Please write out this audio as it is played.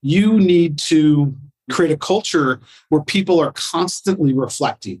you need to create a culture where people are constantly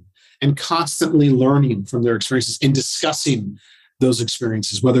reflecting and constantly learning from their experiences and discussing those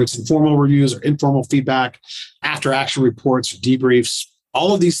experiences, whether it's informal reviews or informal feedback, after action reports or debriefs.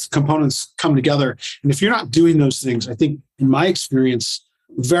 All of these components come together. And if you're not doing those things, I think in my experience,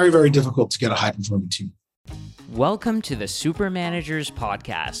 very, very difficult to get a high performing team. Welcome to the Super Managers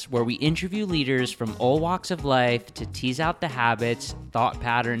Podcast, where we interview leaders from all walks of life to tease out the habits, thought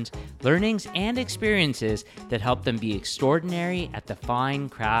patterns, learnings, and experiences that help them be extraordinary at the fine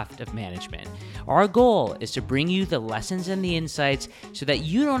craft of management. Our goal is to bring you the lessons and the insights so that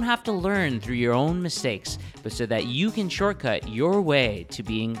you don't have to learn through your own mistakes, but so that you can shortcut your way to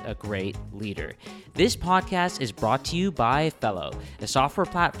being a great leader. This podcast is brought to you by Fellow, a software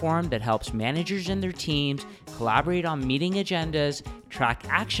platform that helps managers and their teams collaborate on meeting agendas, track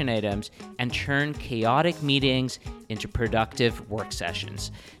action items, and turn chaotic meetings into productive work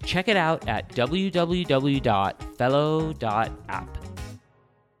sessions. Check it out at www.fellow.app.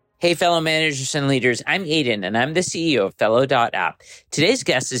 Hey, fellow managers and leaders, I'm Aiden, and I'm the CEO of Fellow.app. Today's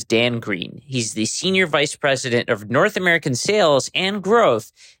guest is Dan Green. He's the Senior Vice President of North American Sales and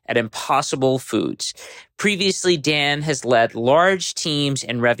Growth at Impossible Foods. Previously, Dan has led large teams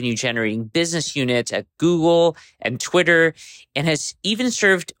and revenue-generating business units at Google and Twitter, and has even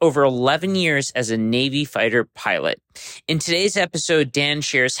served over 11 years as a Navy fighter pilot. In today's episode, Dan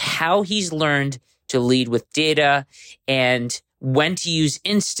shares how he's learned to lead with data and when to use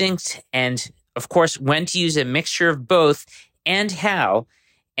instinct, and of course, when to use a mixture of both and how.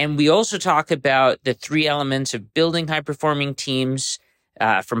 And we also talk about the three elements of building high-performing teams,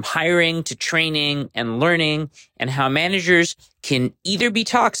 from hiring to training and learning, and how managers can either be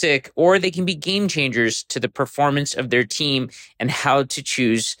toxic or they can be game changers to the performance of their team, and how to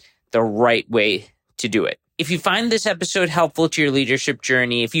choose the right way to do it. If you find this episode helpful to your leadership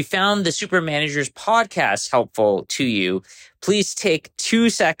journey, if you found the Super Managers Podcast helpful to you, please take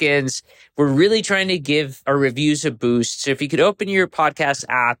 2 seconds. We're really trying to give our reviews a boost. So if you could open your podcast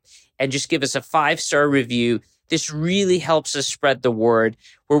app and just give us a 5-star review, this really helps us spread the word.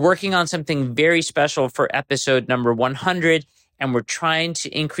 We're working on something very special for episode number 100, and we're trying to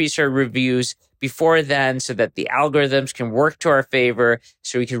increase our reviews before then so that the algorithms can work to our favor,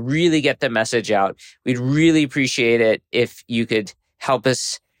 so we can really get the message out. We'd really appreciate it if you could help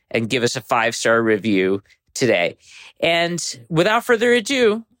us and give us a 5-star review today. And without further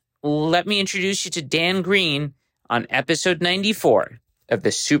ado, let me introduce you to Dan Green on episode 94 of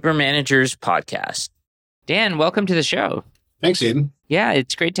the Super Managers Podcast. Dan, welcome to the show. Thanks, Aiden. Yeah,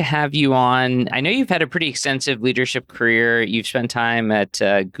 it's great to have you on. I know you've had a pretty extensive leadership career. You've spent time at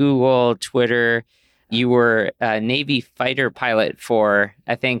Google, Twitter. You were a Navy fighter pilot for,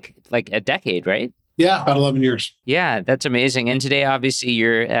 I think, like a decade, right? Yeah, about 11 years. Yeah, that's amazing. And today, obviously,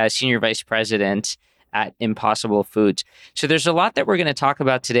 you're a Senior Vice President at Impossible Foods. So there's a lot that we're going to talk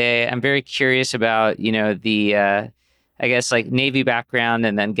about today. I'm very curious about, the I guess like Navy background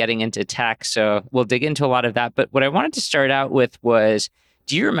and then getting into tech. So we'll dig into a lot of that. But what I wanted to start out with was,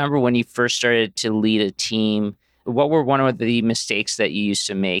 do you remember when you first started to lead a team? What were one of the mistakes that you used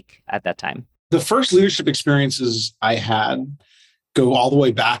to make at that time? The first leadership experiences I had go all the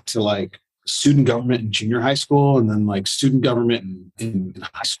way back to like student government in junior high school, and then like student government in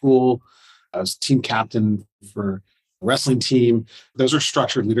high school. I was team captain for a wrestling team. Those are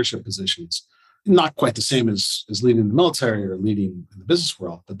structured leadership positions. Not quite the same as leading in the military or leading in the business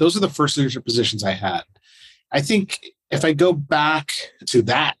world, but those are the first leadership positions I had. I think if I go back to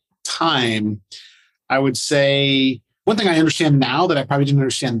that time, I would say one thing I understand now that I probably didn't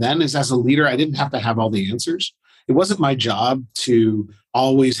understand then is, as a leader, I didn't have to have all the answers. It wasn't my job to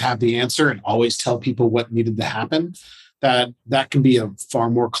always have the answer and always tell people what needed to happen. That can be a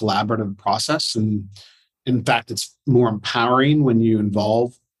far more collaborative process. And in fact, it's more empowering when you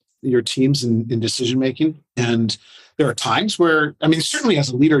involve your teams in decision-making. And there are times where, certainly as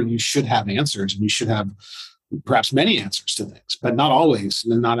a leader, you should have answers, and you should have perhaps many answers to things, but not always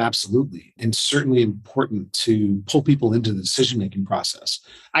and not absolutely. And certainly important to pull people into the decision-making process.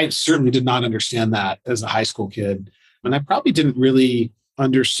 I certainly did not understand that as a high school kid. And I probably didn't really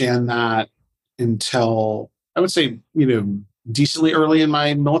understand that until, I would say, decently early in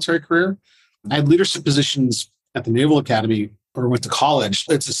my military career. I had leadership positions at the Naval Academy, or went to college.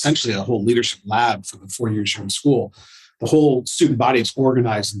 It's essentially a whole leadership lab for the 4 years you're in school. The whole student body is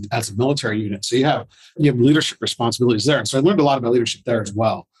organized as a military unit. So you have leadership responsibilities there. And so I learned a lot about leadership there as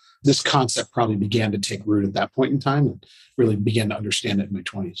well. This concept probably began to take root at that point in time, and really began to understand it in my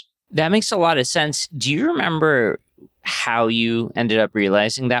 20s. That makes a lot of sense. Do you remember how you ended up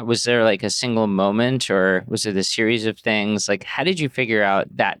realizing that? Was there like a single moment or was it a series of things? Like, how did you figure out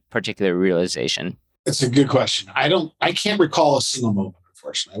that particular realization? It's a good question. I can't recall a single moment,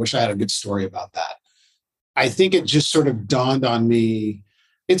 unfortunately. I wish I had a good story about that. I think it just sort of dawned on me.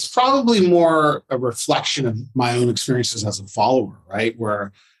 It's probably more a reflection of my own experiences as a follower, right?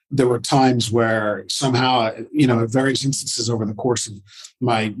 Where there were times where somehow, at various instances over the course of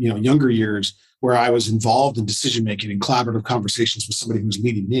my, younger years, where I was involved in decision making and collaborative conversations with somebody who was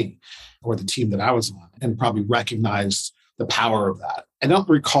leading me or the team that I was on, and probably recognized the power of that. I don't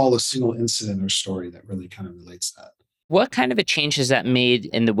recall a single incident or story that really kind of relates that. What kind of a change has that made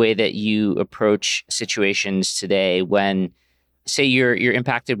in the way that you approach situations today when, say, you're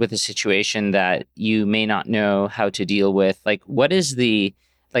impacted with a situation that you may not know how to deal with? Like, what is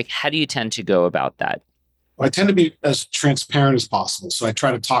how do you tend to go about that? I tend to be as transparent as possible. So I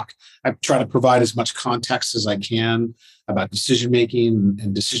try to provide as much context as I can about decision making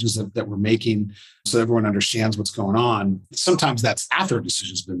and decisions that we're making so everyone understands what's going on. Sometimes that's after a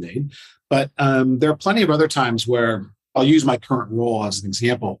decision's been made, but there are plenty of other times where I'll use my current role as an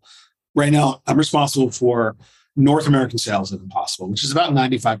example. Right now, I'm responsible for North American sales of Impossible, which is about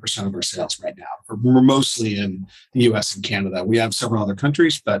 95% of our sales right now. We're mostly in the US and Canada. We have several other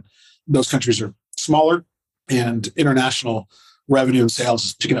countries, but those countries are smaller, and international revenue and sales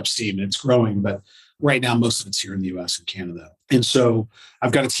is picking up steam and it's growing. But right now, most of it's here in the US and Canada. And so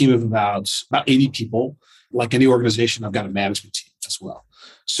I've got a team of about 80 people. Like any organization, I've got a management team as well.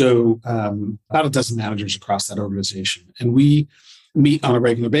 So about a dozen managers across that organization. And we meet on a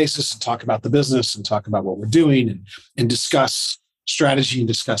regular basis and talk about the business and talk about what we're doing and discuss strategy and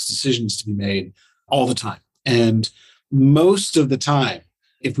discuss decisions to be made all the time. And most of the time,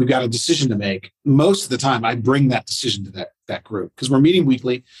 if we've got a decision to make, most of the time I bring that decision to that group because we're meeting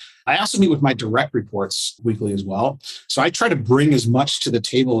weekly. I also meet with my direct reports weekly as well. So I try to bring as much to the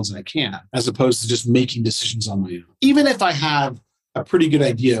table as I can, as opposed to just making decisions on my own. Even if I have a pretty good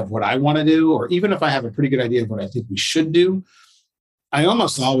idea of what I want to do, or even if I have a pretty good idea of what I think we should do, I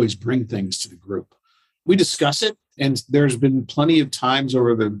almost always bring things to the group. We discuss it, and there's been plenty of times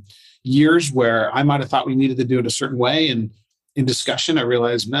over the years where I might have thought we needed to do it a certain way, and in discussion, I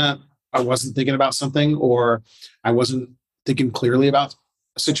realized, I wasn't thinking about something, or I wasn't thinking clearly about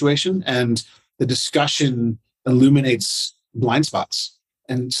a situation. And the discussion illuminates blind spots.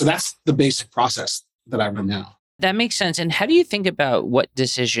 And so that's the basic process that I run now. That makes sense. And how do you think about what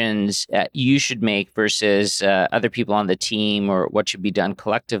decisions you should make versus other people on the team, or what should be done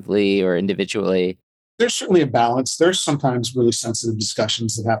collectively or individually? There's certainly a balance. There's sometimes really sensitive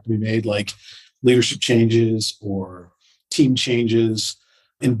discussions that have to be made, like leadership changes or team changes.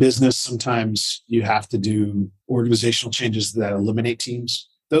 In business, sometimes you have to do organizational changes that eliminate teams.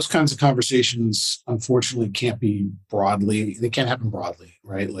 Those kinds of conversations, unfortunately, they can't happen broadly,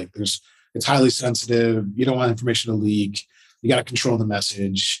 right? Like it's highly sensitive. You don't want information to leak. You got to control the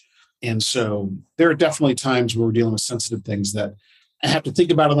message. And so there are definitely times where we're dealing with sensitive things that I have to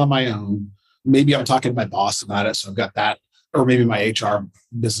think about it on my own. Maybe I'm talking to my boss about it. So I've got that, or maybe my HR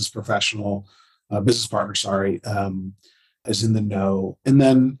business partner, is in the know. And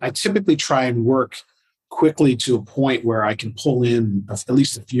then I typically try and work quickly to a point where I can pull in at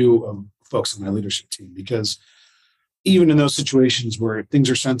least a few of folks on my leadership team, because even in those situations where things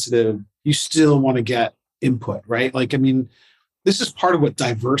are sensitive, you still want to get input, right? This is part of what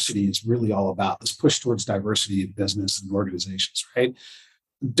diversity is really all about, this push towards diversity in business and organizations, right?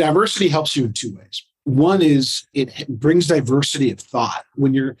 Diversity helps you in two ways. One is it brings diversity of thought.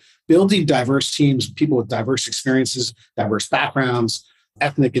 When you're building diverse teams, people with diverse experiences, diverse backgrounds,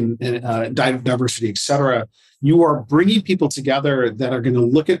 ethnic and diversity, et cetera, you are bringing people together that are going to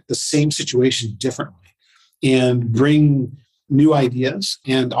look at the same situation differently and bring new ideas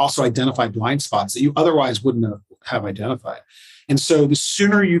and also identify blind spots that you otherwise wouldn't have identified. And so the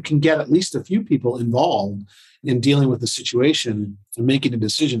sooner you can get at least a few people involved in dealing with the situation and making a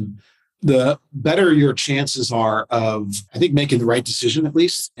decision, the better your chances are of, I think, making the right decision at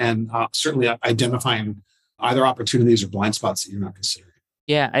least, and certainly identifying either opportunities or blind spots that you're not considering.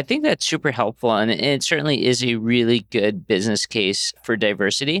 Yeah, I think that's super helpful. And it certainly is a really good business case for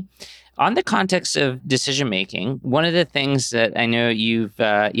diversity. On the context of decision making, one of the things that I know you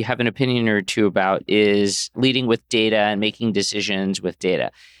have an opinion or two about is leading with data and making decisions with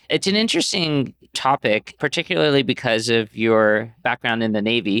data. It's an interesting topic, particularly because of your background in the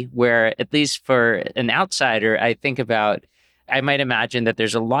Navy, where at least for an outsider, I might imagine that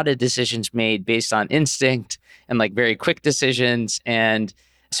there's a lot of decisions made based on instinct and like very quick decisions. And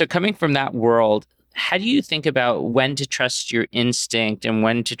so coming from that world, how do you think about when to trust your instinct and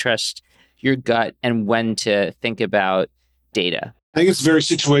when to trust your gut and when to think about data? I think it's very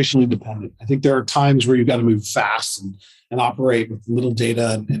situationally dependent. I think there are times where you've got to move fast and operate with little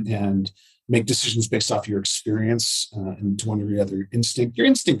data and make decisions based off your experience and to one degree other instinct. Your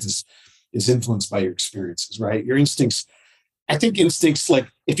instinct is influenced by your experiences, right? Your instincts, I think instincts, like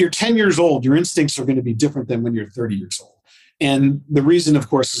if you're 10 years old, your instincts are going to be different than when you're 30 years old. And the reason, of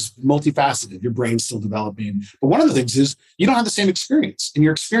course, is multifaceted. Your brain's still developing. But one of the things is you don't have the same experience, and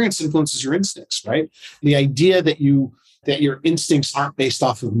your experience influences your instincts, right? The idea that your instincts aren't based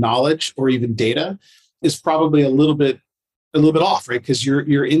off of knowledge or even data is probably a little bit off, right? Because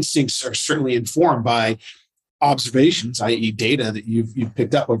your instincts are certainly informed by observations, i.e., data that you've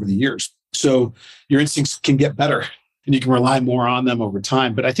picked up over the years. So your instincts can get better and you can rely more on them over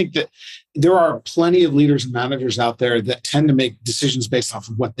time. But I think that there are plenty of leaders and managers out there that tend to make decisions based off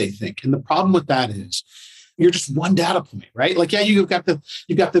of what they think. And the problem with that is you're just one data point, right? Like, yeah, you've got the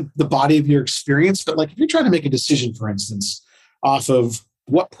body of your experience, but like if you're trying to make a decision, for instance, off of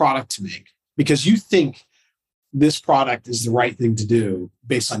what product to make, because you think this product is the right thing to do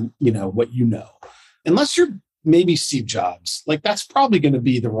based on, what you know, unless you're maybe Steve Jobs, like that's probably going to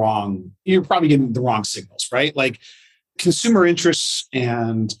be you're probably getting the wrong signals, right? Like consumer interests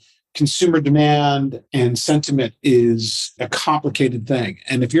and consumer demand and sentiment is a complicated thing.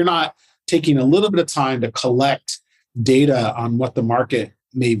 And if you're not taking a little bit of time to collect data on what the market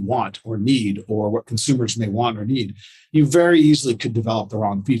may want or need, or what consumers may want or need, you very easily could develop the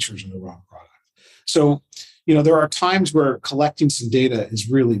wrong features or the wrong product. So, there are times where collecting some data is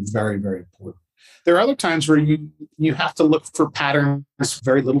really very, very important. There are other times where you have to look for patterns,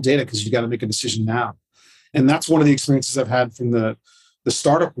 very little data, because you got to make a decision now. And that's one of the experiences I've had from the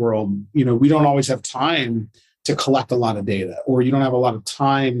startup world. We don't always have time to collect a lot of data, or you don't have a lot of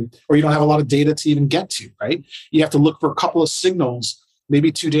time, or you don't have a lot of data to even get to, right? You have to look for a couple of signals,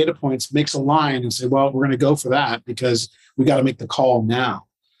 maybe 2 data points, makes a line and say, well, we're going to go for that because we got to make the call now.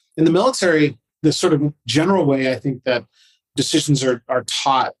 In the military, the sort of general way I think that decisions are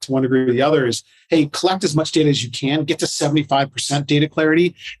taught to one degree or the other is, hey, collect as much data as you can, get to 75% data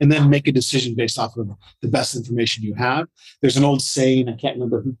clarity, and then make a decision based off of the best information you have. There's an old saying, I can't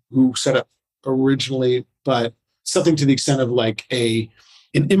remember who said it originally, but something to the extent of like an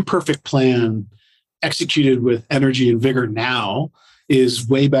imperfect plan executed with energy and vigor now is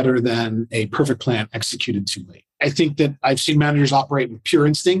way better than a perfect plan executed too late. I think that I've seen managers operate with pure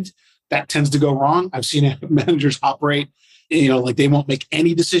instinct. That tends to go wrong. I've seen managers operate, like they won't make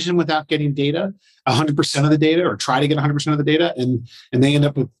any decision without getting data, 100% of the data, or try to get 100% of the data. And they end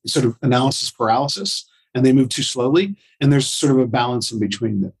up with sort of analysis paralysis, and they move too slowly. And there's sort of a balance in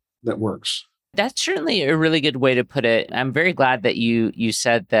between that works. That's certainly a really good way to put it. I'm very glad that you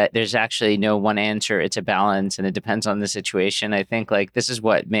said that there's actually no one answer. It's a balance and it depends on the situation. I think like this is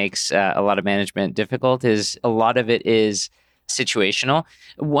what makes a lot of management difficult, is a lot of it is situational.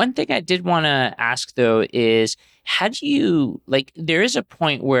 One thing I did want to ask though is, how do you, there is a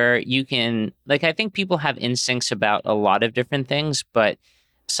point where you can, I think people have instincts about a lot of different things, but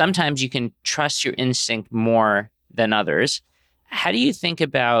sometimes you can trust your instinct more than others. How do you think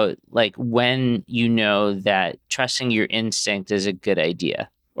about when you know that trusting your instinct is a good idea,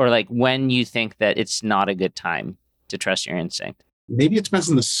 or when you think that it's not a good time to trust your instinct? Maybe it depends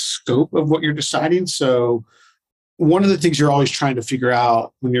on the scope of what you're deciding. So one of the things you're always trying to figure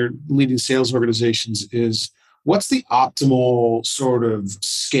out when you're leading sales organizations is what's the optimal sort of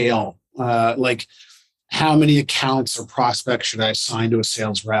scale? How many accounts or prospects should I assign to a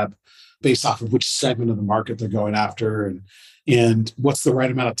sales rep based off of which segment of the market they're going after? And what's the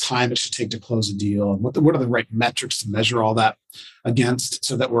right amount of time it should take to close a deal? And what are the right metrics to measure all that against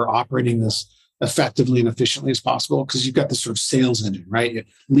so that we're operating this effectively and efficiently as possible? Because you've got this sort of sales engine, right?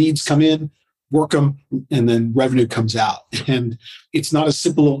 Leads come in, work them, and then revenue comes out. And it's not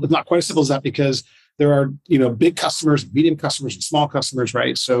quite as simple as that, because there are, big customers, medium customers, and small customers,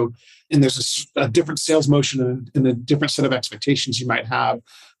 right? So, and there's a different sales motion and a different set of expectations you might have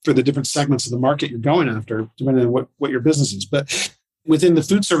for the different segments of the market you're going after, depending on what your business is. But within the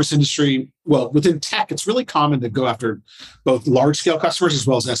food service industry, within tech, it's really common to go after both large scale customers as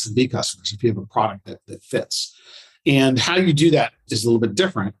well as SMB customers if you have a product that fits. And how you do that is a little bit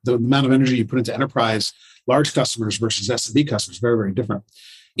different. The amount of energy you put into enterprise, large customers versus SMB customers, very, very different.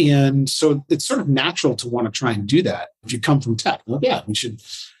 And so it's sort of natural to want to try and do that. If you come from tech, we should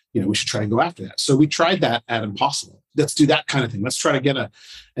try and go after that. So we tried that at Impossible. Let's do that kind of thing. Let's try to get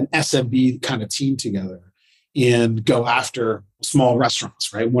an SMB kind of team together and go after small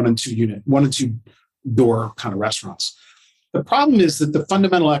restaurants, right? 1 and 2 door kind of restaurants. The problem is that the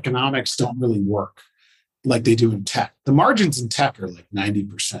fundamental economics don't really work. like they do in tech. The margins in tech are like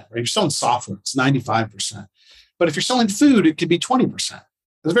 90%, right? If you're selling software, it's 95%. But if you're selling food, it could be 20%. It's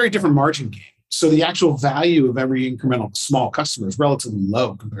a very different margin game. So the actual value of every incremental small customer is relatively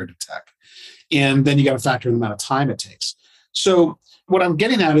low compared to tech. And then you got to factor in the amount of time it takes. So what I'm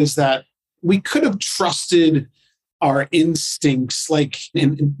getting at is that we could have trusted our instincts, like,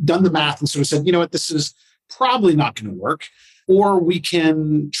 and done the math and sort of said, you know what, this is probably not going to work. Or we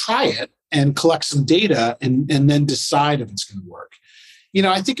can try it and collect some data and then decide if it's going to work.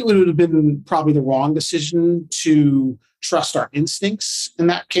 I think it would have been probably the wrong decision to trust our instincts in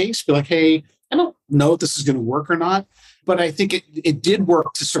that case. Be like, hey, I don't know if this is going to work or not. But I think it did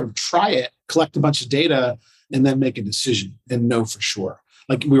work to sort of try it, collect a bunch of data, and then make a decision and know for sure.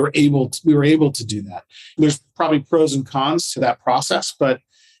 Like we were able to do that. There's probably pros and cons to that process, but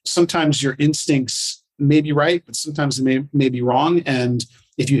sometimes your instincts may be right, but sometimes they may be wrong. And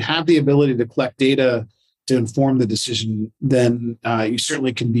if you have the ability to collect data to inform the decision, then you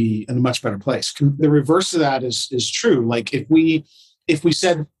certainly can be in a much better place. The reverse of that is true. Like if we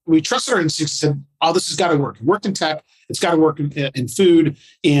said we trusted our instincts and said, "Oh, this has got to work." It worked in tech, it's got to work in food,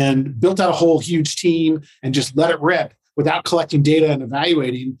 and built out a whole huge team and just let it rip without collecting data and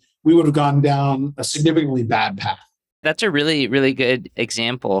evaluating, we would have gone down a significantly bad path. That's a really, really good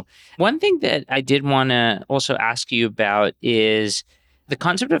example. One thing that I did want to also ask you about is the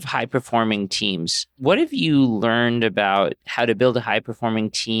concept of high-performing teams. What have you learned about how to build a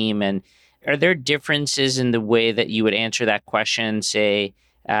high-performing team? And are there differences in the way that you would answer that question, say,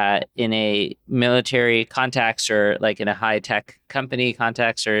 in a military context or like in a high-tech company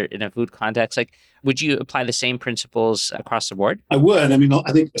context or in a food context? Like, would you apply the same principles across the board? I would. I mean,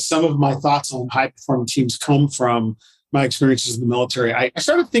 I think some of my thoughts on high-performing teams come from my experiences in the military. I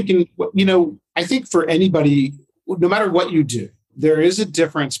started thinking, I think for anybody, no matter what you do, there is a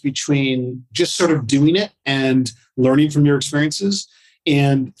difference between just sort of doing it and learning from your experiences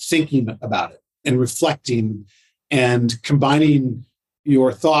and thinking about it and reflecting and combining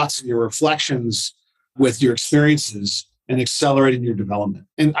your thoughts and your reflections with your experiences and accelerating your development.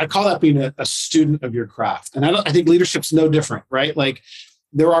 And I call that being a student of your craft. And I think leadership's no different, right? Like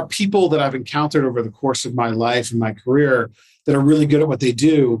there are people that I've encountered over the course of my life and my career that are really good at what they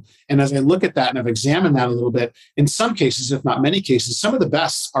do. And as I look at that and I've examined that a little bit, in some cases, if not many cases, some of the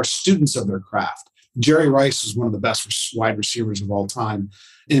best are students of their craft. Jerry Rice was one of the best wide receivers of all time.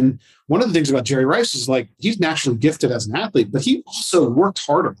 And one of the things about Jerry Rice is like, he's naturally gifted as an athlete, but he also worked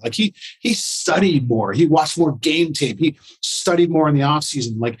harder. Like he studied more. He watched more game tape. He studied more in the off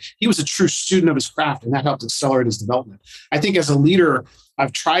season. Like he was a true student of his craft, and that helped accelerate his development. I think as a leader,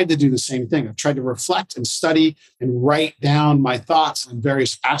 I've tried to do the same thing. I've tried to reflect and study and write down my thoughts on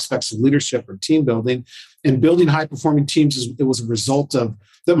various aspects of leadership or team building. And building high-performing teams, it was a result of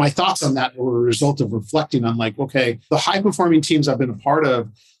that. My thoughts on that were a result of reflecting on like, okay, the high-performing teams I've been a part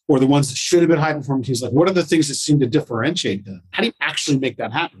of, or the ones that should have been high-performing teams, like what are the things that seem to differentiate them? How do you actually make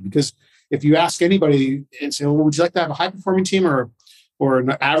that happen? Because if you ask anybody and say, well, would you like to have a high-performing team or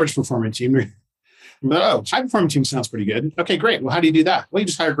an average performing team? Oh, high-performing team sounds pretty good. Okay, great. Well, how do you do that? Well, you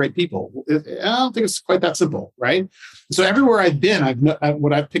just hire great people. I don't think it's quite that simple, right? So everywhere I've been,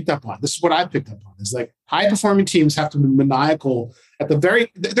 what I've picked up on, this is what I've picked up on, is like high-performing teams have to be maniacal at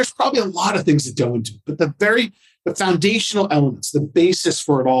there's probably a lot of things that go into it, but the foundational elements, the basis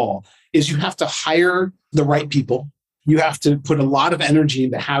for it all is you have to hire the right people. You have to put a lot of energy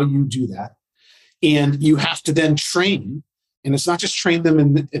into how you do that. And you have to then train. And it's not just train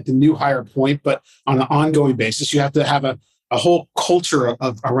them at the new hire point, but on an ongoing basis. You have to have a whole culture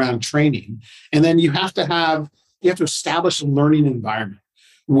around training. And then you have to establish a learning environment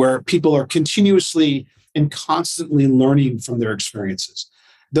where people are continuously and constantly learning from their experiences.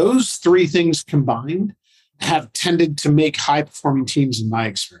 Those three things combined have tended to make high-performing teams in my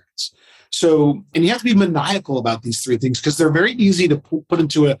experience. So, and you have to be maniacal about these three things because they're very easy to put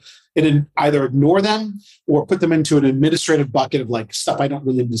into either ignore them or put them into an administrative bucket of like stuff I don't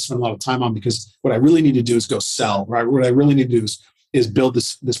really need to spend a lot of time on because what I really need to do is go sell, right? What I really need to do is build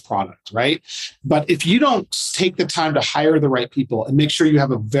this product, right? But if you don't take the time to hire the right people and make sure you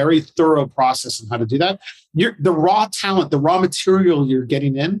have a very thorough process on how to do that, the raw talent, the raw material you're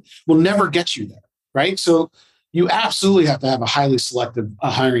getting in will never get you there, right? So you absolutely have to have a highly selective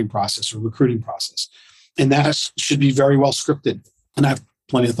hiring process or recruiting process. And that should be very well scripted. And I have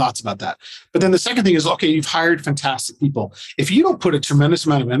plenty of thoughts about that. But then the second thing is, okay, you've hired fantastic people. If you don't put a tremendous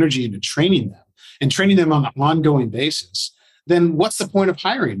amount of energy into training them on an ongoing basis, then what's the point of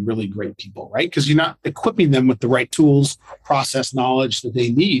hiring really great people, right? Because you're not equipping them with the right tools, process, knowledge that they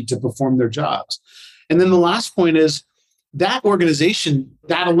need to perform their jobs. And then the last point is that organization,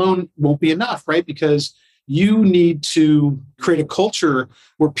 that alone won't be enough, right? Because you need to create a culture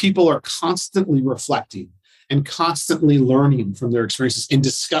where people are constantly reflecting and constantly learning from their experiences and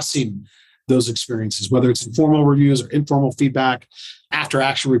discussing those experiences, whether it's informal reviews or informal feedback, after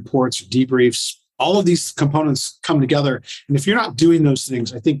action reports or debriefs. All of these components come together. And if you're not doing those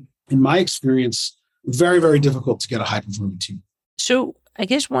things, I think, in my experience, very, very difficult to get a high performing team. So I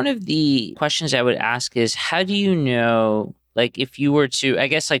guess one of the questions I would ask is, how do you know, like if you were to, I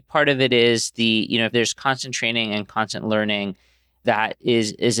guess like part of it is if there's constant training and constant learning, that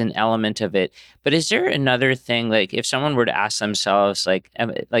is an element of it. But is there another thing, like if someone were to ask themselves, like,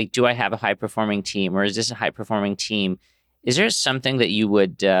 do I have a high performing team, or is this a high performing team? Is there something that you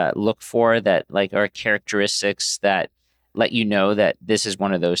would look for that like are characteristics that let you know that this is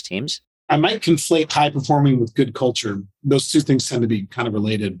one of those teams? I might conflate high performing with good culture. Those two things tend to be kind of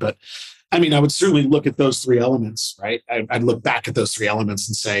related, but I mean, I would certainly look at those three elements, right? I'd look back at those three elements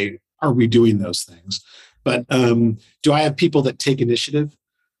and say, are we doing those things? But do I have people that take initiative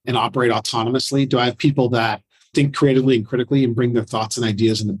and operate autonomously? Do I have people that think creatively and critically and bring their thoughts and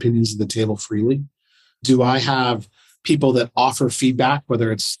ideas and opinions to the table freely? Do I have people that offer feedback,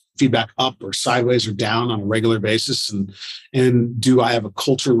 whether it's feedback up or sideways or down on a regular basis? And do I have a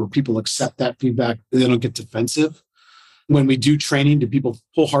culture where people accept that feedback? They don't get defensive. When we do training, do people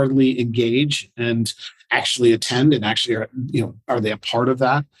wholeheartedly engage and actually attend and actually are they a part of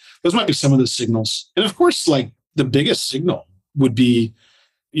that? Those might be some of the signals. And of course, like the biggest signal would be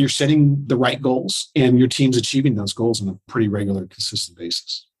you're setting the right goals and your team's achieving those goals on a pretty regular, consistent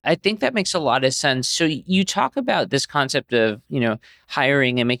basis. I think that makes a lot of sense. So you talk about this concept of,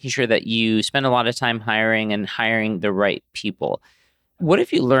 hiring and making sure that you spend a lot of time hiring and hiring the right people. What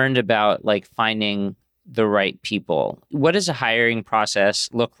have you learned about like finding the right people? What does a hiring process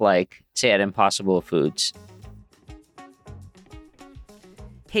look like, say, at Impossible Foods?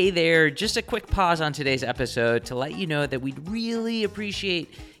 Hey there, just a quick pause on today's episode to let you know that we'd really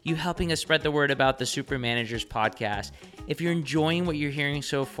appreciate you helping us spread the word about the Super Managers podcast. If you're enjoying what you're hearing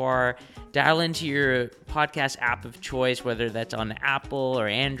so far, dial into your podcast app of choice, whether that's on Apple or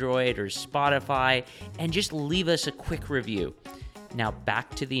Android or Spotify, and just leave us a quick review. Now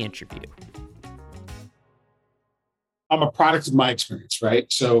back to the interview. I'm a product of my experience,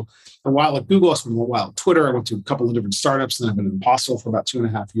 right? So for a while at Google, I spent a while at Twitter. I went to a couple of different startups, and then I've been at Impossible for about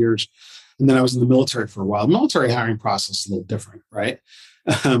 2.5 years. And then I was in the military for a while. Military hiring process is a little different, right?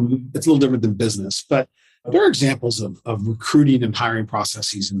 It's a little different than business, but there are examples of recruiting and hiring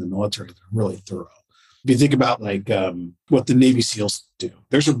processes in the military that are really thorough. If you think about like what the Navy SEALs do,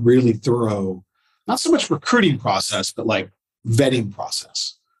 there's a really thorough, not so much recruiting process, but like vetting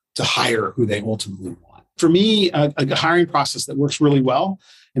process to hire who they ultimately want. For me, a hiring process that works really well,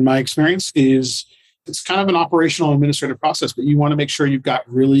 in my experience, is it's kind of an operational administrative process, but you want to make sure you've got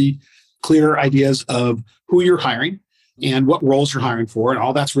really clear ideas of who you're hiring and what roles you're hiring for, and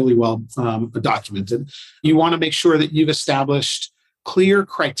all that's really well documented. You want to make sure that you've established clear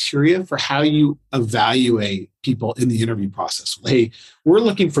criteria for how you evaluate people in the interview process. Hey, we're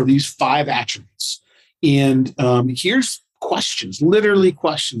looking for these 5 attributes, and here's questions, literally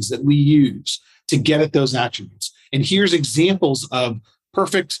questions that we use to get at those attributes. And here's examples of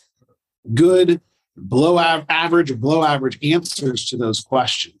perfect, good, below average or below average answers to those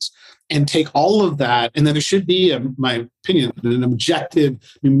questions. And take all of that, and then there should be, in my opinion, an objective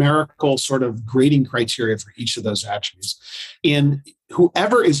numerical sort of grading criteria for each of those attributes. And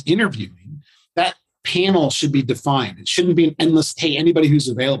whoever is interviewing, that panel should be defined. It shouldn't be an endless, hey, anybody who's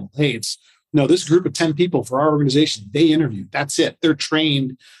available. Hey, this group of 10 people for our organization, they interviewed. That's it. They're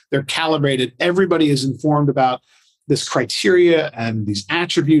trained, they're calibrated. Everybody is informed about this criteria and these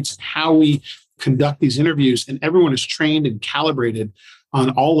attributes and how we conduct these interviews, and everyone is trained and calibrated on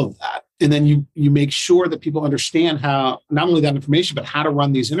all of that. And then you make sure that people understand how, not only that information, but how to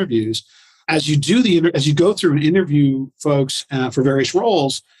run these interviews. As you go through and interview folks for various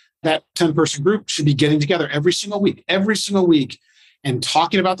roles, that 10-person group should be getting together every single week, and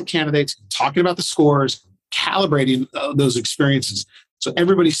talking about the candidates, talking about the scores, calibrating those experiences so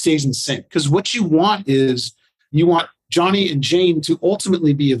everybody stays in sync. Because what you want is, you want Johnny and Jane to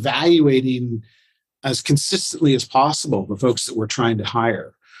ultimately be evaluating as consistently as possible the folks that we're trying to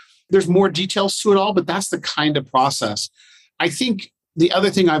hire. There's more details to it all, but that's the kind of process. I think the other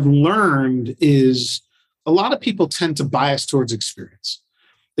thing I've learned is a lot of people tend to bias towards experience.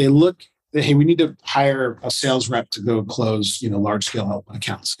 They look, hey, we need to hire a sales rep to go close, large scale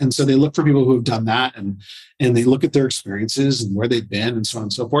accounts. And so they look for people who have done that, and they look at their experiences and where they've been and so on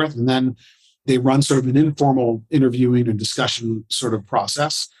and so forth. And then they run sort of an informal interviewing and discussion sort of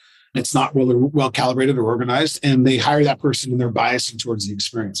process. It's not really well calibrated or organized, and they hire that person and they're biasing towards the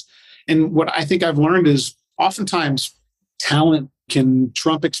experience. And what I think I've learned is oftentimes talent can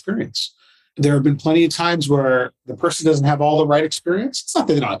trump experience. There have been plenty of times where the person doesn't have all the right experience. It's not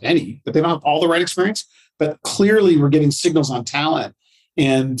that they don't have any, but they don't have all the right experience. But clearly, we're getting signals on talent,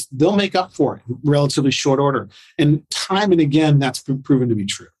 and they'll make up for it in relatively short order. And time and again, that's been proven to be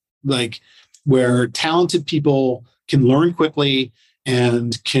true. Like where talented people can learn quickly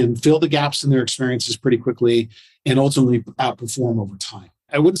and can fill the gaps in their experiences pretty quickly and ultimately outperform over time.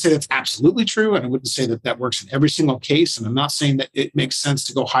 I wouldn't say that's absolutely true, and I wouldn't say that that works in every single case. And I'm not saying that it makes sense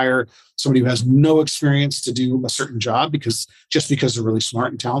to go hire somebody who has no experience to do a certain job because they're really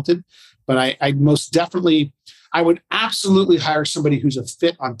smart and talented. But I most definitely, I would absolutely hire somebody who's a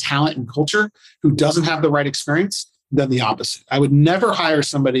fit on talent and culture who doesn't have the right experience than the opposite. I would never hire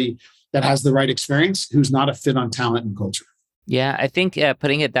somebody that has the right experience who's not a fit on talent and culture. Yeah, I think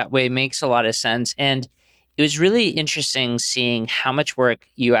putting it that way makes a lot of sense. And it was really interesting seeing how much work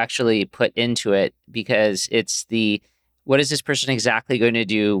you actually put into it because it's what is this person exactly going to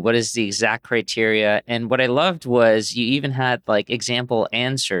do? What is the exact criteria? And what I loved was you even had like example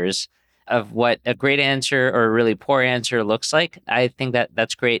answers of what a great answer or a really poor answer looks like. I think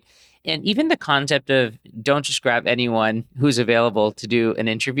that's great. And even the concept of don't just grab anyone who's available to do an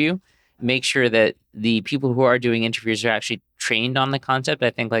interview. Make sure that the people who are doing interviews are actually trained on the concept. I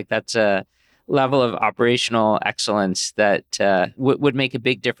think like that's a level of operational excellence that would make a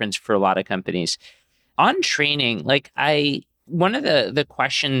big difference for a lot of companies. On training, one of the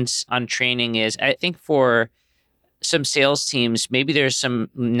questions on training is, I think for some sales teams, maybe there's some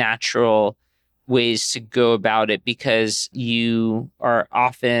natural ways to go about it because you are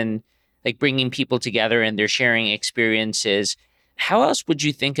often like bringing people together and they're sharing experiences. How else would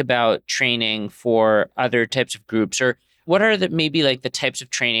you think about training for other types of groups, or what are maybe like the types of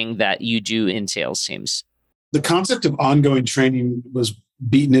training that you do in sales teams? The concept of ongoing training was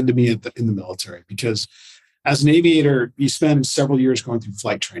beaten into me in the military because as an aviator, you spend several years going through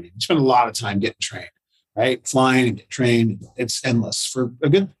flight training. You spend a lot of time getting trained, right? Flying and get trained. It's endless for a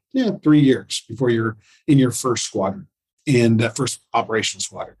good 3 years before you're in your first squadron and first operational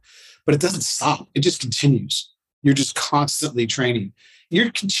squadron. But it doesn't stop. It just continues. You're just constantly training. You're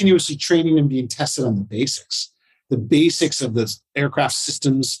continuously training and being tested on the basics of the aircraft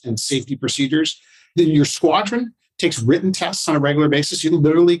systems and safety procedures. Then your squadron takes written tests on a regular basis. You're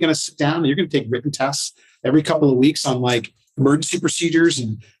literally going to sit down and you're going to take written tests every couple of weeks on like emergency procedures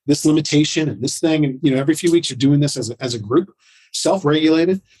and this limitation and this thing. And, every few weeks you're doing this as a group,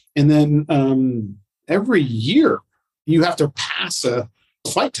 self-regulated. And then every year you have to pass a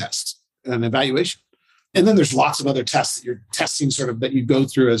flight test, an evaluation. And then there's lots of other tests that you're testing sort of that you go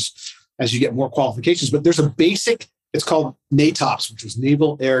through as you get more qualifications. But there's a basic, it's called NATOPS, which was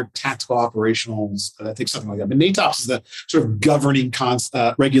Naval Air Tactical Operationals, I think something like that. But NATOPS is the sort of governing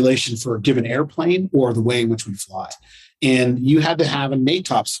regulation for a given airplane or the way in which we fly. And you had to have a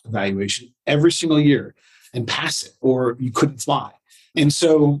NATOPS evaluation every single year and pass it, or you couldn't fly. And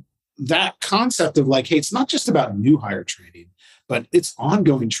so that concept of like, hey, it's not just about new hire training, but it's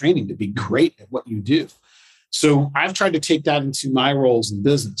ongoing training to be great at what you do. So I've tried to take that into my roles in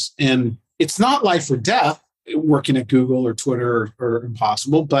business. And it's not life or death working at Google or Twitter or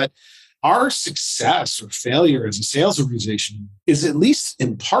Impossible, but our success or failure as a sales organization is at least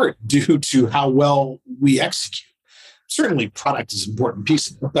in part due to how well we execute. Certainly product is an important piece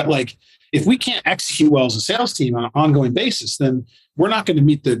of it, but like if we can't execute well as a sales team on an ongoing basis, then we're not going to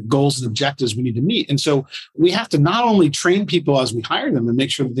meet the goals and objectives we need to meet. And so we have to not only train people as we hire them and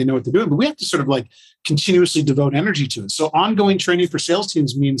make sure that they know what they're doing, but we have to sort of like continuously devote energy to it. So ongoing training for sales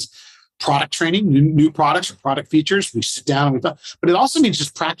teams means product training, new products or product features. We sit down and we talk, but it also means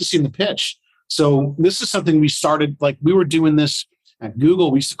just practicing the pitch. So this is something we started, like we were doing this at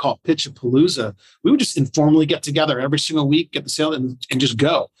Google. We used to call it Pitch-a-Palooza. We would just informally get together every single week, get the sale and just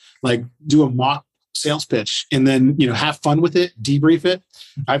go, like do a mock sales pitch and then, have fun with it, debrief it.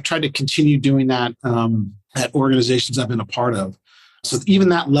 I've tried to continue doing that at organizations I've been a part of. So even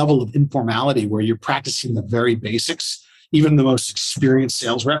that level of informality where you're practicing the very basics, even the most experienced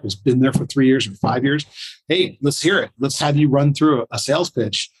sales rep has been there for 3 years or 5 years. Hey, let's hear it. Let's have you run through a sales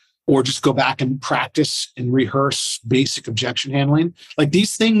pitch or just go back and practice and rehearse basic objection handling. Like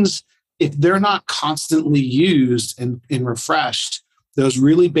these things, if they're not constantly used and refreshed, those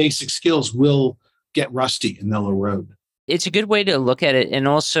really basic skills will get rusty and they'll erode. It's a good way to look at it. And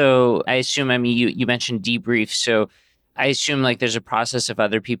also, I assume, you mentioned debrief. So I assume like there's a process of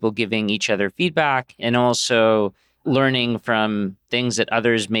other people giving each other feedback and also learning from things that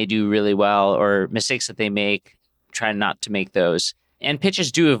others may do really well or mistakes that they make, try not to make those. And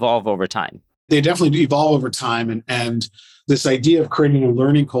pitches do evolve over time. They definitely do evolve over time. And this idea of creating a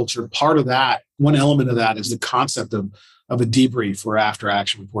learning culture, part of that, one element of that is the concept of a debrief or after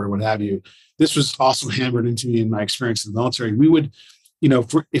action report or what have you. This was also hammered into me in my experience in the military. We would,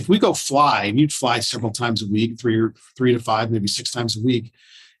 if we go fly, and you'd fly several times a week, three to five, maybe 6 times a week,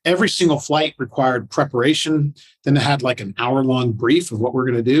 every single flight required preparation. Then it had like an hour-long brief of what we're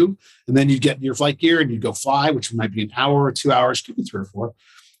going to do. And then you'd get your flight gear and you'd go fly, which might be an hour or 2 hours, could be 3 or 4.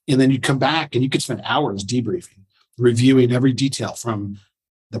 And then you'd come back and you could spend hours debriefing, reviewing every detail from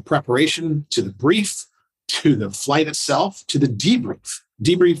the preparation to the brief, to the flight itself, to the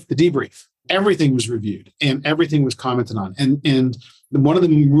debrief. Everything was reviewed and everything was commented on. And one of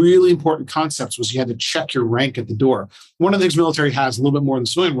the really important concepts was you had to check your rank at the door. One of the things military has a little bit more in the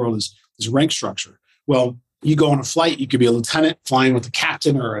civilian world is rank structure. Well, you go on a flight, you could be a lieutenant flying with a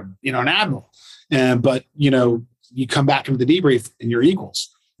captain or an admiral. But you come back into the debrief and you're equals.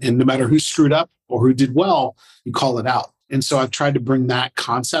 And no matter who screwed up or who did well, you call it out. And so I've tried to bring that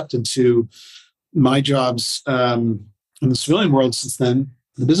concept into my jobs in the civilian world since then,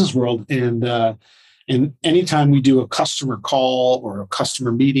 the business world. And anytime we do a customer call or a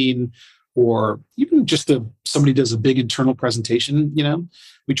customer meeting, or even just somebody does a big internal presentation,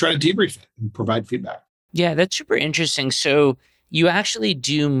 we try to debrief it and provide feedback. Yeah, that's super interesting. So you actually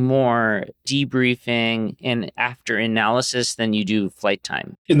do more debriefing and after analysis than you do flight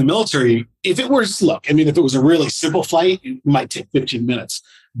time. In the military, if it was a really simple flight, it might take 15 minutes.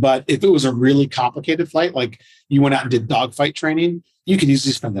 But if it was a really complicated flight, like you went out and did dogfight training, you could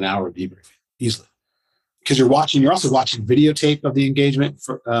easily spend an hour debriefing, easily. Because you're also watching videotape of the engagement.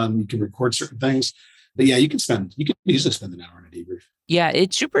 You can record certain things. But yeah, you could easily spend an hour in a debrief. Yeah,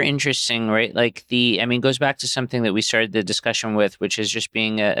 it's super interesting, right? Like it goes back to something that we started the discussion with, which is just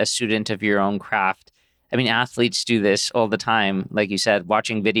being a student of your own craft. Athletes do this all the time. Like you said,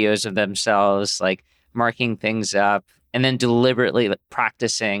 watching videos of themselves, like marking things up, and then deliberately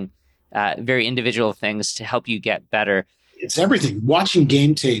practicing very individual things to help you get better. It's everything. Watching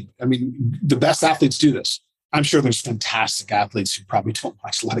game tape. The best athletes do this. I'm sure there's fantastic athletes who probably don't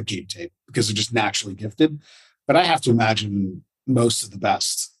watch a lot of game tape because they're just naturally gifted. But I have to imagine most of the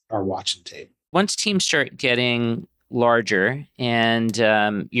best are watching tape. Once teams start getting larger and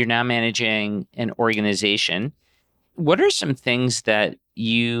you're now managing an organization, what are some things that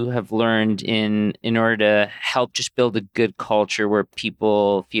you have learned in order to help just build a good culture where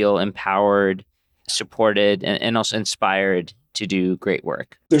people feel empowered, supported, and also inspired to do great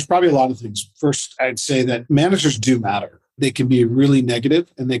work? There's probably a lot of things. First, I'd say that managers do matter. They can be really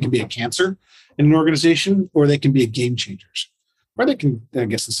negative and they can be a cancer in an organization, or they can be a game changers, or they can, I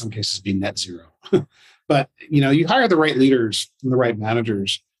guess in some cases, be net zero. But you hire the right leaders and the right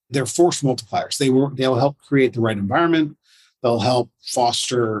managers, they're force multipliers. They'll help create the right environment. They'll help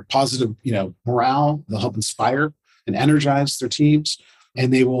foster positive, morale. They'll help inspire and energize their teams,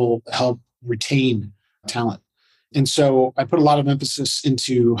 and they will help retain talent. And so I put a lot of emphasis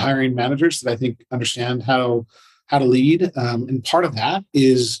into hiring managers that I think understand how to lead. And part of that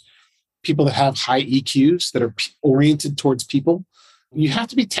is people that have high EQs that are oriented towards people. You have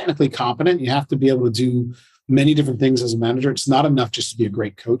to be technically competent. You have to be able to do many different things as a manager. It's not enough just to be a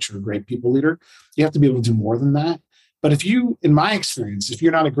great coach or a great people leader. You have to be able to do more than that. But in my experience, if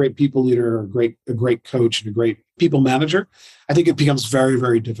you're not a great people leader or a great coach and a great people manager, I think it becomes very,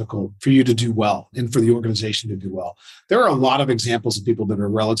 very difficult for you to do well and for the organization to do well. There are a lot of examples of people that are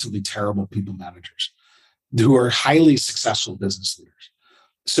relatively terrible people managers who are highly successful business leaders.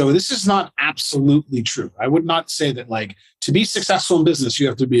 So this is not absolutely true. I would not say that to be successful in business, you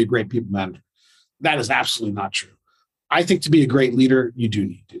have to be a great people manager. That is absolutely not true. I think to be a great leader, you do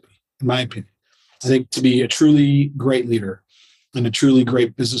need to be, in my opinion. I think to be a truly great leader and a truly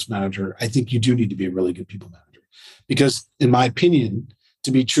great business manager, I think you do need to be a really good people manager. Because in my opinion,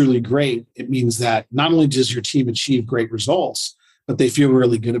 to be truly great, it means that not only does your team achieve great results, but they feel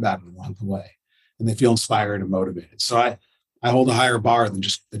really good about it along the way. And they feel inspired and motivated. So I hold a higher bar than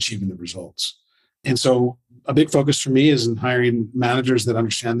just achieving the results. And so a big focus for me is in hiring managers that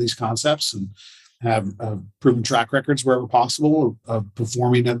understand these concepts and have proven track records wherever possible of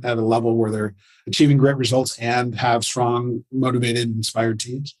performing at a level where they're achieving great results and have strong, motivated, inspired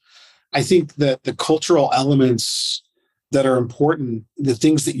teams. I think that the cultural elements that are important, the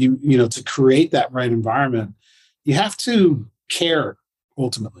things that to create that right environment, you have to care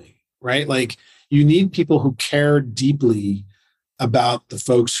ultimately, right? You need people who care deeply about the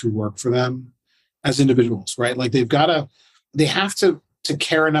folks who work for them as individuals, right? They have to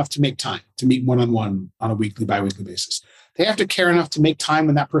care enough to make time to meet one-on-one on a weekly, bi-weekly basis. They have to care enough to make time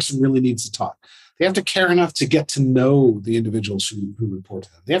when that person really needs to talk. They have to care enough to get to know the individuals who report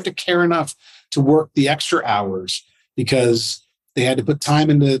to them. They have to care enough to work the extra hours because they had to put time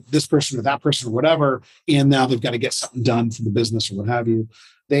into this person or that person or whatever, and now they've got to get something done for the business or what have you.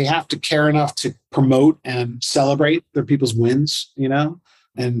 They have to care enough to promote and celebrate their people's wins,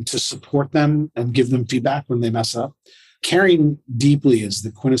 and to support them and give them feedback when they mess up. Caring deeply is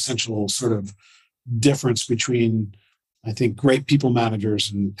the quintessential sort of difference between, I think, great people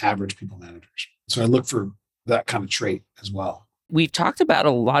managers and average people managers. So I look for that kind of trait as well. We've talked about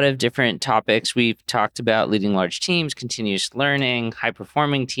a lot of different topics. We've talked about leading large teams, continuous learning,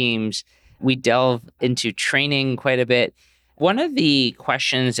 high-performing teams. We delve into training quite a bit. One of the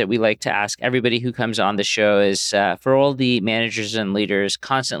questions that we like to ask everybody who comes on the show is for all the managers and leaders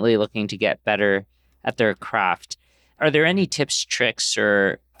constantly looking to get better at their craft, are there any tips, tricks,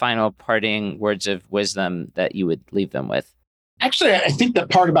 or final parting words of wisdom that you would leave them with? Actually, I think that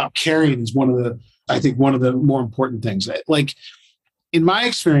part about caring is one of the more important things. Like, in my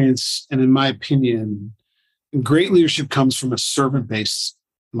experience and in my opinion, great leadership comes from a servant-based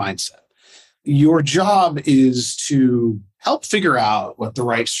mindset. Your job is to help figure out what the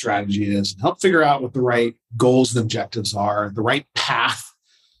right strategy is, and help figure out what the right goals and objectives are, the right path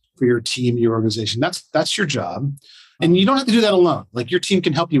for your team, your organization. That's your job. And you don't have to do that alone. Like, your team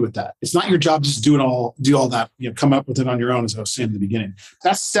can help you with that. It's not your job to just do all that, come up with it on your own, as I was saying in the beginning.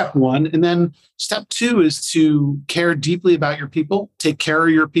 That's step one. And then step two is to care deeply about your people, take care of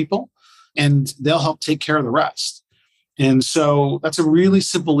your people, and they'll help take care of the rest. And so that's a really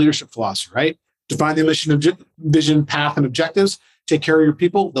simple leadership philosophy, right? Define the mission, vision, path, and objectives. Take care of your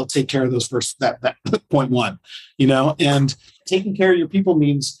people. They'll take care of those first, that point one, and taking care of your people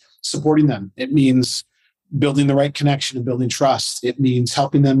means supporting them. It means building the right connection and building trust. It means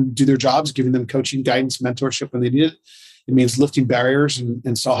helping them do their jobs, giving them coaching, guidance, mentorship when they need it. It means lifting barriers and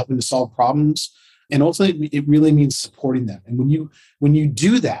helping to solve problems. And ultimately, it really means supporting them. And when you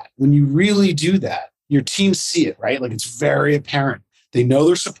do that, when you really do that, your teams see it, right? Like, it's very apparent. They know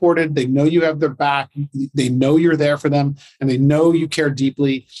they're supported. They know you have their back. They know you're there for them, and they know you care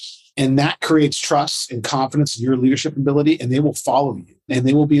deeply. And that creates trust and confidence in your leadership ability, and they will follow you, and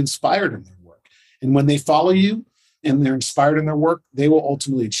they will be inspired in their work. And when they follow you and they're inspired in their work, they will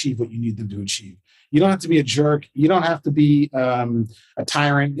ultimately achieve what you need them to achieve. You don't have to be a jerk. You don't have to be a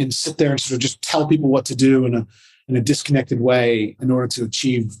tyrant and sit there and sort of just tell people what to do in a disconnected way in order to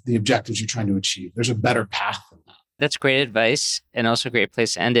achieve the objectives you're trying to achieve. There's a better path than that. That's great advice, and also a great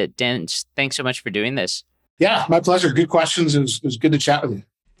place to end it. Dan, thanks so much for doing this. Yeah, my pleasure. Good questions. It was good to chat with you.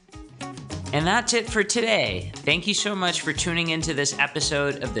 And that's it for today. Thank you so much for tuning into this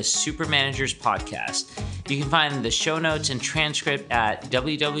episode of the Super Managers Podcast. You can find the show notes and transcript at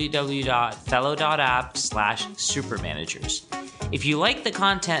www.fellow.app/supermanagers. If you like the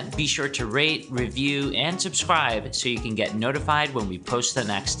content, be sure to rate, review, and subscribe so you can get notified when we post the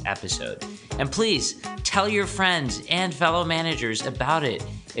next episode. And please tell your friends and fellow managers about it.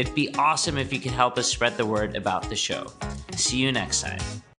 It'd be awesome if you could help us spread the word about the show. See you next time.